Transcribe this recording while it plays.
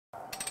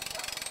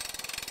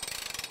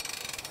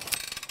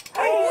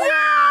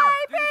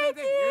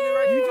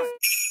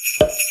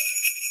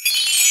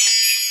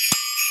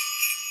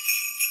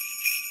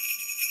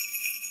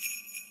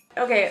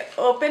Okay,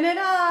 open it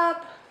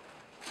up.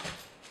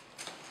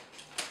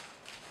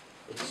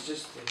 It's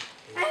just.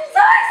 I'm so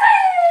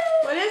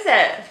excited! What is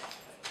it?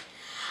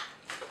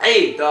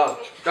 Hey, dog.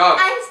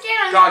 I'm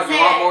scared. Dog, you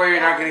want more? You're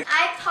not gonna.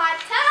 iPod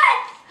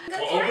Touch.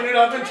 Well, open it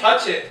up and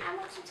touch it. I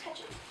want to touch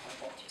it.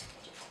 I want to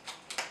touch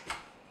it.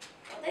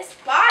 Well, this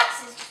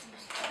box is just the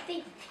most fun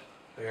thing.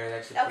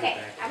 Okay,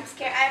 I'm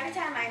scared. Every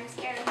time I'm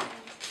scared of things.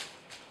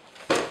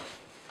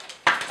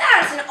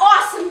 That's an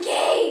awesome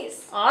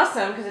case.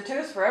 Awesome, because it took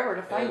us forever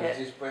to find it.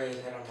 Just put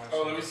his head on my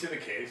Oh, let me see the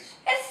case.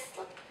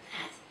 Look at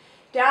that.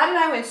 Dad and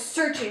I went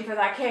searching for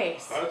that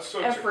case. That's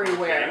such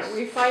everywhere. a cool case.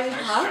 We finally,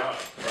 Nice job.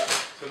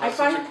 So that's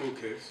such a cool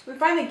case. We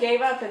finally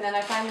gave up, and then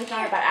I finally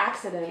found it by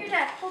accident. Here,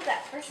 Dad, hold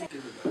that for a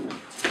second.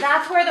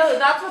 That's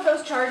what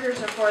those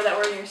chargers are for that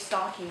were in your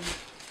stocking.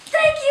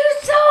 Thank you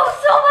so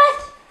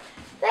much.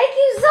 Thank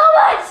you so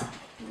much.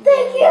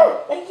 Thank you.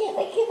 Thank you.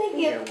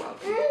 You're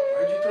welcome.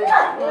 Why'd you throw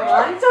that? Oh,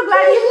 I'm so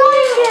glad you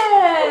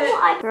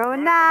like it.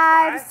 Throwing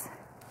knives.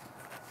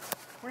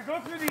 We go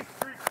through these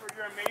streets where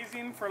you're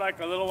amazing for like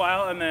a little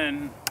while, and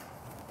then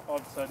all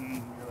of a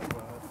sudden you're like,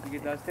 what? You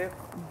get those too?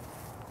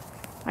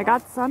 I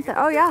got something.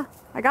 Oh yeah,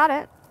 I got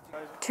it.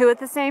 2 at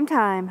the same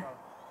time.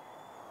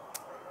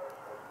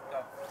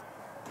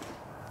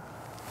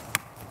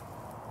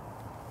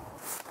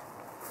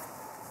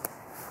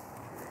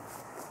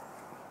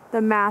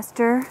 The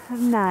master of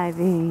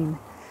kniving.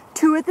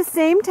 2 at the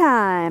same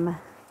time.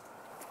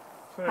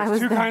 So there's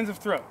 2 kinds of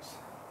throws.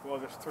 Well,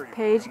 there's 3.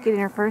 Paige getting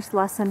her first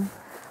lesson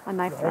on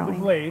knife Hold the throwing.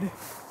 blade,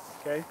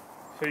 okay?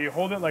 So you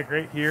hold it like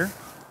right here,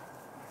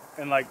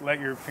 and like let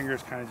your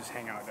fingers kind of just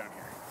hang out down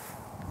here.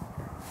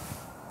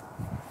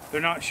 They're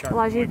not sharp.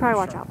 Elijah, you like probably the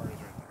watch sharp out. part is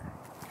right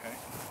there. Okay.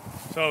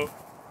 So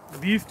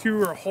these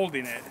 2 are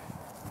holding it,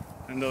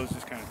 and those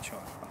just kind of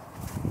chill.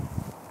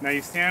 Now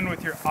you stand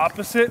with your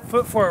opposite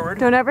foot forward.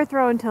 Don't ever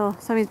throw until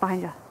somebody's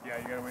behind you. Yeah,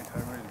 you gotta wait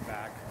till everybody's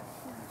back.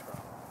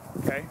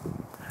 Okay?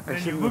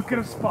 Then you look at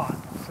a spot.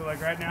 So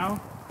like right now,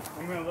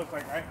 I'm gonna look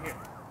like right here.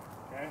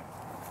 Okay?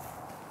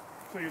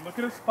 So you look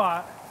at a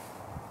spot,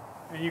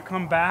 and you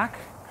come back,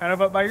 kind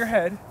of up by your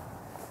head.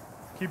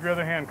 Keep your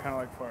other hand kind of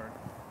like forward.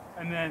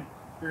 And then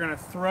you're gonna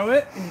throw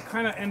it, and you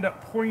kind of end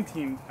up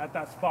pointing at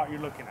that spot you're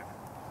looking at.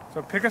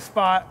 So pick a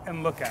spot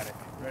and look at it.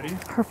 Ready?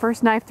 Her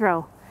first knife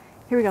throw.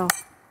 Here we go.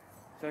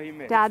 So you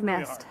missed. Dad Really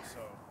missed. hard, so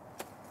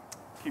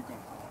keep going.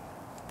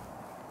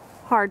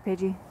 Hard,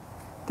 Paigey.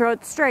 Throw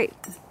it straight.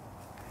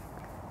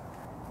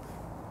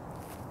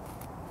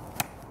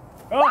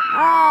 Oh! Oh,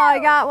 I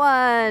got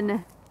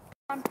one.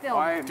 On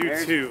film.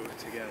 Do 2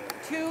 together.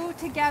 2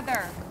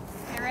 together.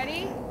 Okay,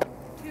 ready?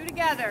 2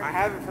 together. I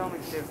have it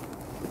filming too.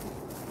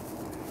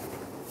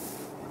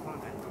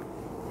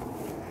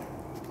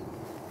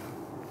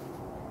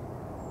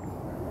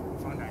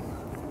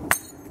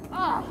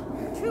 Oh,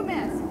 2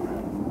 missed.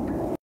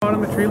 Spot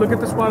on the tree. Look at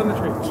the spot on the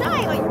tree.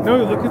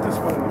 No, look at the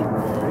spot on the tree.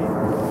 Ready?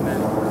 And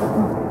then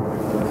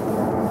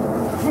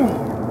boom.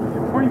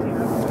 You're pointing at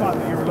the spot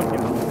that you were looking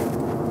at.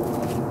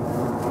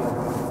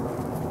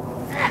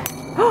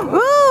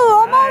 Ooh,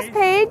 almost, Nice.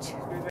 Paige.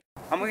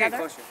 I'm gonna get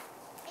closer.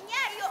 And yeah,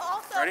 you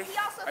also, Ready? he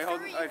also I hold-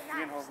 threw if you you can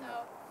knife, hold- so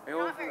Are you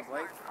holding not from the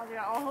very blade? I'll do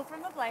that. I'll hold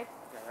from the blade.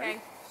 Ready?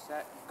 Okay.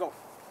 Set, go.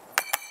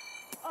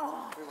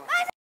 Oh.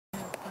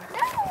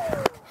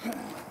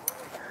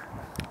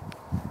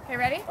 Okay,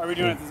 ready? Are we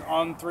doing it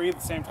on 3 at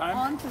the same time?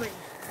 On 3.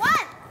 1,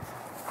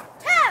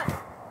 2,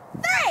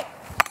 3.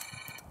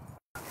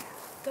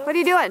 What are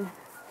you doing?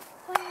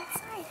 Go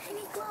outside. I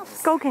need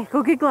gloves.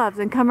 Go get gloves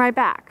and come right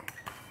back.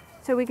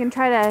 So we can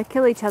try to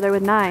kill each other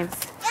with knives.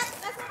 Yep,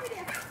 that's what we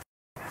do.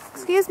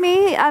 Excuse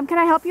me, can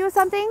I help you with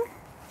something?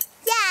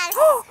 Yes.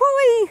 Who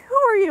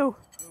are you?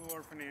 Little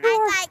orphanage.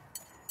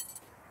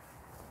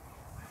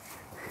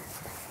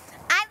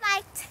 I'd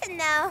like to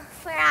know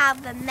where all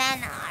the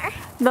men are.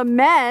 The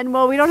men?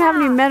 Well, we don't have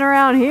any men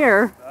around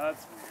here.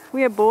 That's weird.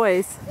 We have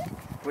boys.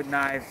 With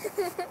knives.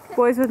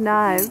 Boys with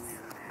knives.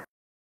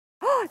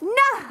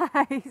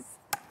 Nice!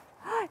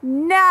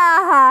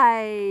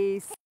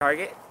 Nice!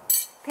 Target.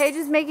 Paige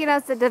is making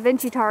us a Da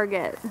Vinci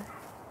target.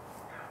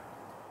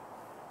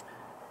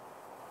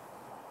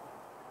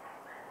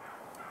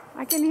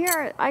 I can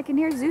hear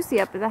Zeusy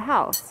up at the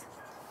house.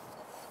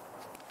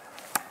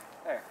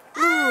 There.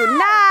 Ooh,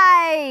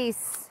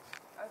 nice!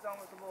 That's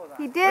almost a bullseye.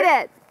 He did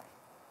it!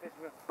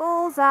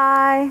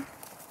 Bullseye.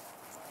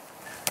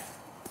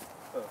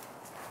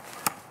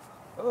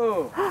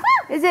 Oh.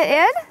 Is it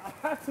in? I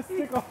have to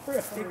stick all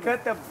three. He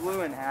cut the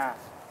blue in half.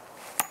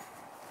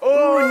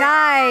 Ooh,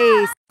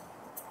 nice!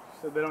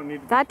 So they don't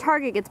need to That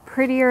target gets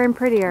prettier and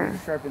prettier.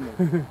 Sharpen this.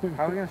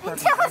 How are we gonna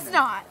sharpen No, this? it's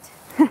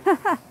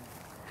not.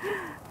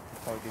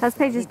 That's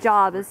Paige's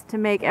job, is to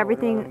make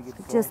everything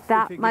just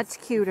that much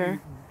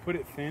cuter. put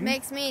it thin.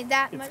 Makes me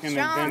that It's much gonna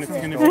then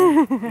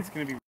stronger. it's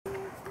gonna be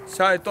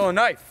Try to throw a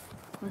knife.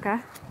 Okay.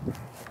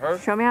 Her?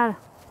 Show me how to.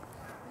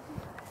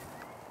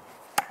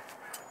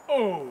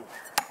 Oh!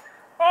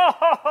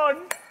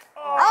 Oh!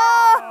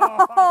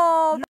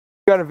 Oh! You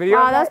got a video?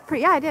 Wow, that's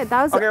pretty. Yeah, I did.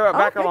 That was. Okay, well,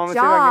 back oh, up. I'm good gonna see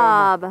if I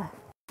can get one job.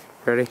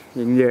 Ready?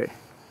 You can do it.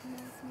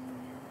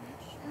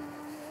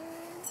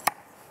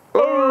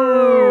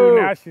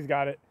 she's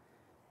got it.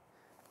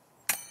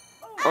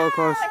 Oh,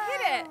 close. I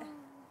hit it.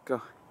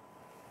 Go.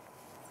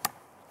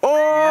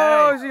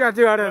 Oh, she got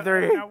 2 out of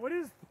 3. Now, what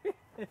is this?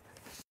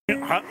 Do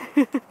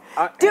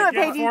it,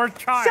 Paige.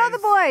 Show the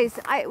boys.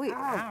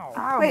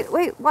 Ow.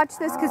 Wait. Watch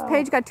this, because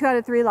Paige got 2 out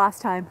of 3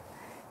 last time.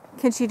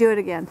 Can she do it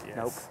again? Yes,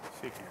 Nope.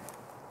 she can.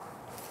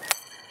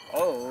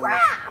 Oh.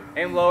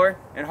 Aim lower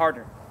and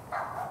harder.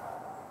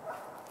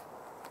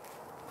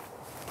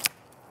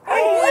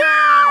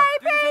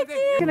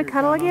 You're gonna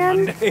cuddle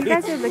again? You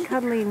guys are the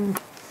cuddling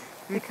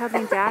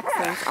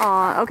Jacksons.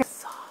 Aw, okay.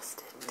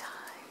 Exhausted time.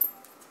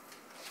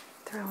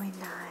 Throwing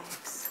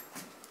knives.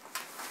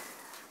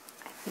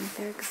 I think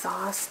they're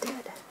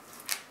exhausted.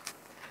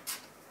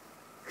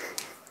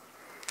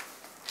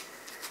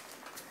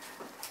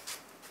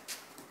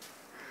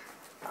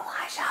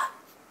 Elijah.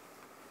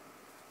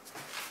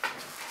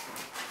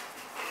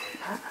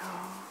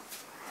 Uh-oh.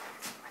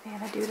 What are you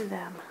gonna do to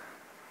them?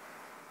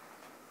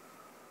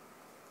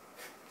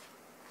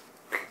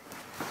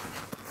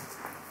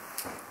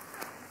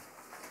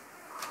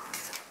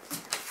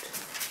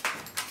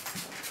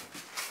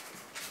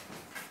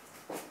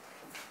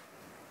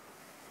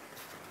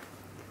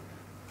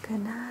 Good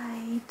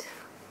night.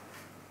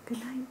 Good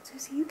night,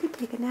 Susie. You could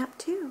take a nap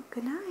too.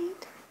 Good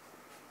night.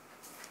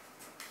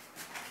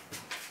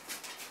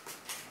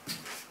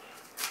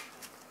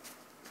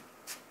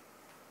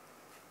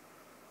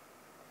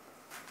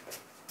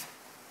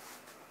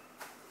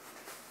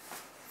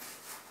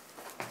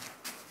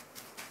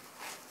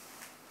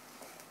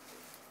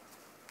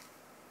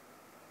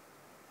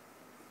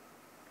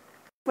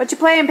 What you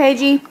playing,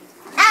 Paigey?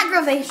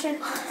 Aggravation.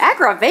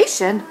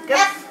 Aggravation? Yep.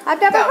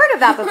 I've never heard of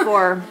that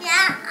before.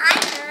 Yeah,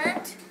 I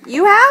heard.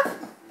 You have?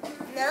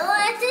 No,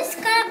 I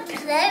just got to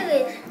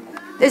play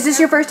with. Is this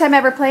your first time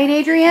ever playing,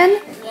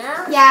 Adrian?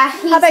 Yeah. Yeah.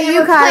 How about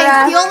you,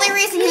 Kyra? The only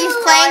reason he's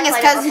playing is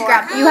because he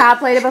grabbed. You have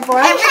played it before?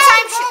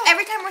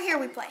 Every time we're here,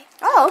 we play.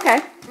 Oh, okay.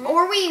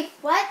 Or we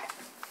what?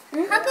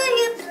 How about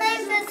you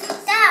play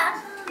with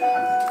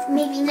that?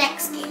 Maybe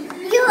next game.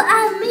 You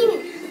and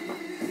me.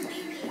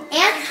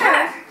 And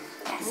her.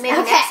 Yes. Maybe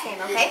next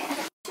game, okay?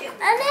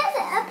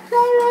 I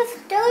play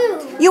with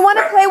those. You want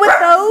to play with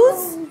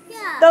those?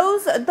 Yeah.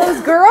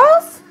 Those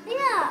girls?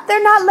 Yeah.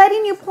 They're not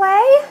letting you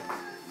play?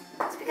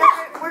 It's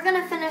because we're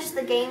gonna finish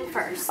the game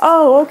first.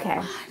 Oh, okay.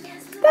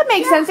 That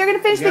makes sense. They're going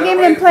to finish the game and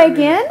then play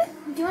again?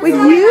 With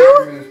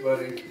you?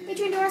 Adrian,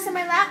 do you want to sit in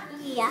my lap?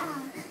 Yeah.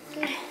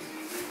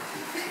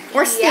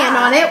 Or stand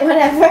on it,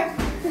 whatever.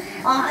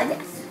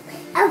 Yes.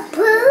 A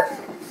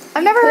poop?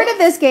 I've never heard of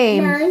this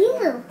game. No,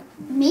 you.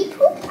 Me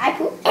poop? I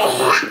poop.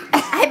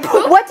 I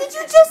poop? What did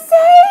you just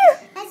say?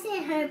 I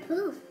said her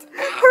pooped.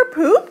 Her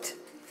pooped?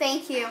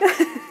 Thank you.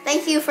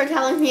 Thank you for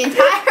telling the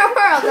entire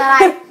world that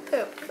I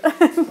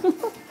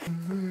pooped.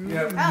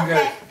 Yeah,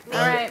 Okay.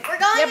 All right. We're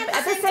going Yep,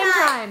 at the same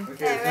time.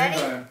 Okay, Okay,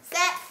 ready,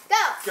 set,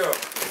 go. Go.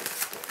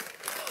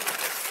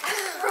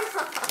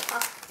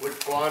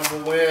 Which one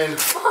will win?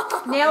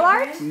 Nail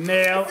art?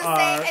 Nail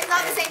art. It's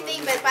not the same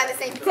thing, but it's by the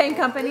same people. Same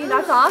company?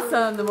 That's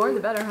awesome. The more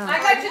the better, huh? I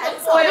got you the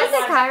foil What is it,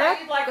 ones. I Kyra? thought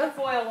you'd like the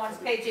foil ones,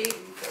 Paigey.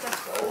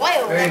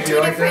 Whoa, Thank you,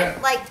 like that?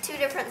 like two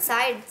different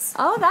sides.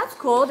 Oh, that's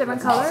cool.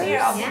 Different colors.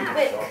 Yeah.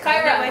 Wait,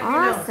 Kyra,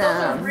 Awesome. those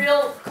are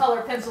real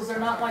color pencils. They're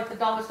not like the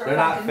dollar store. They're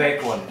not pumpkin.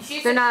 fake ones. She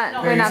They're said- not.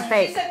 no, They're not she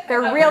fake. said-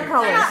 They're okay. real They're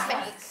colors. not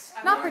fake.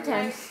 Not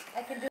pretend.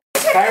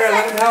 Kyra,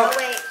 let him help. Oh,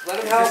 wait.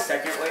 Let him help.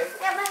 Second wave?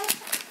 Yeah, let me.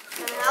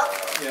 Can I help?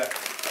 Yeah.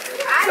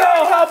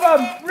 Go, help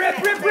him! Rip,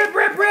 rip, rip,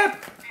 rip,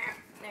 rip!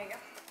 There you go.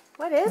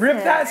 What is Rip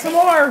it? that some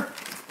more!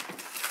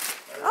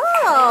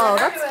 Oh,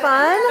 that's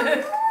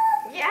fun.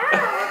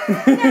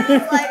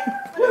 Yeah. Like,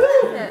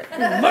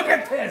 Look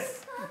at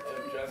this!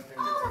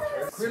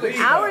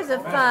 Hours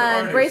of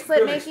fun.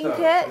 Bracelet making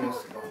kit.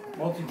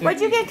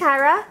 What'd you get,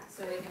 Kyra?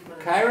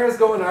 Kyra's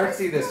going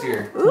artsy this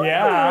year.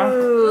 Yeah.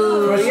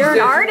 Ooh, you're an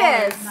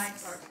artist.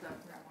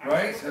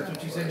 Right? That's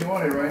what you said you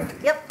wanted, right?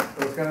 yep.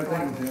 Those kind of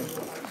things,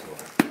 yeah.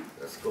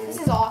 That's cool.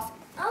 This is awesome.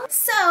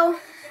 So,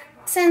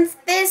 since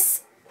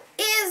this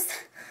is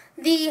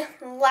the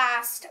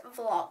last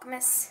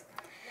Vlogmas,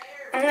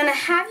 I'm gonna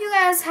have you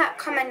guys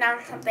comment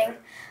down something,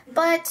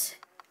 but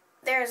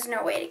there's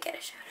no way to get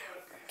a shout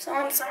out. So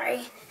I'm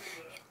sorry,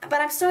 but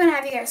I'm still gonna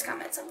have you guys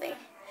comment something.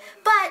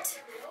 But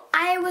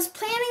I was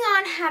planning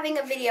on having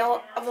a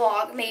video, a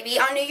vlog, maybe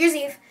on New Year's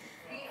Eve.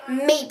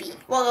 Maybe.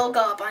 Well, it'll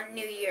go up on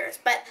New Year's,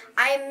 but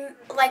I'm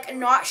like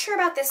not sure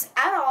about this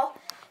at all.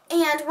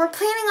 And we're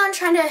planning on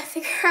trying to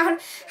figure out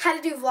how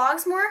to do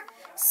vlogs more.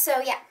 So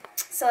yeah,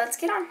 so let's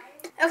get on.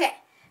 Okay,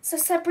 so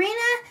Sabrina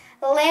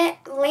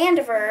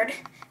Landverd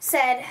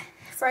said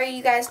for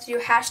you guys to do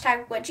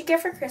hashtag what'd you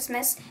get for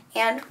Christmas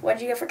and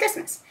what'd you get for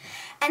Christmas.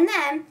 And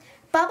then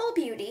Bubble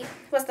Beauty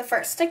was the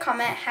first to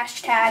comment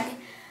hashtag,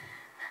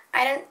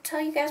 I didn't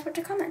tell you guys what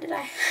to comment, did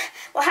I?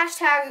 Well,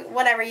 hashtag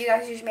whatever, you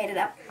guys just made it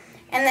up.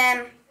 And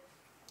then,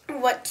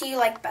 what do you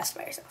like best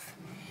by yourself?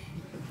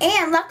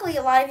 And luckily,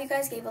 a lot of you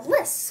guys gave a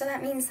list, so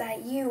that means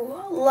that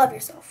you love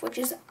yourself, which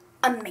is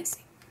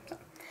amazing.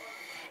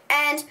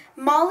 And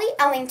Molly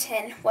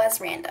Ellington was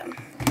random.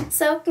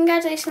 So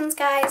congratulations,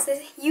 guys.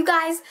 You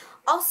guys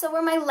also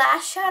were my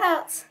last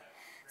shout-outs.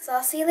 So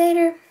I'll see you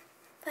later.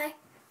 Bye.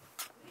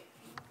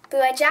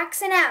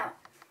 BlueEyedJackson out.